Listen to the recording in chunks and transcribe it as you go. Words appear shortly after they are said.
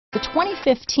The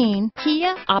 2015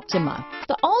 Kia Optima.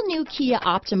 The all-new Kia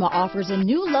Optima offers a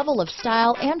new level of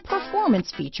style and performance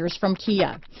features from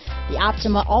Kia. The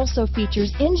Optima also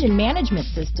features engine management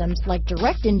systems like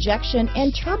direct injection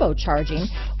and turbocharging,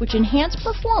 which enhance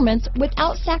performance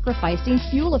without sacrificing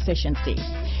fuel efficiency.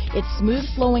 Its smooth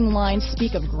flowing lines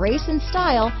speak of grace and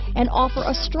style and offer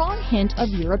a strong hint of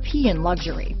European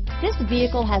luxury. This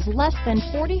vehicle has less than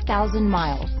 40,000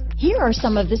 miles. Here are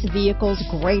some of this vehicle's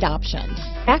great options: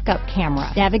 backup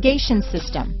camera, navigation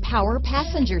system, power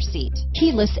passenger seat,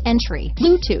 keyless entry,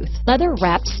 Bluetooth,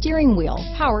 leather-wrapped steering wheel,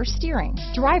 power steering,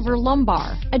 driver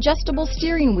lumbar, adjustable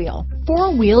steering wheel,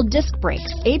 four-wheel disc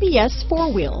brakes, ABS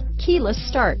four-wheel, keyless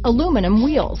start, aluminum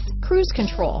wheels, cruise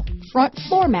control, front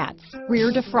floor mats,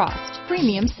 rear defrost,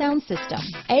 premium sound system,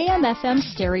 AM/FM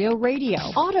stereo radio,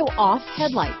 auto-off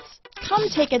headlights. Come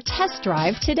take a test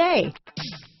drive today.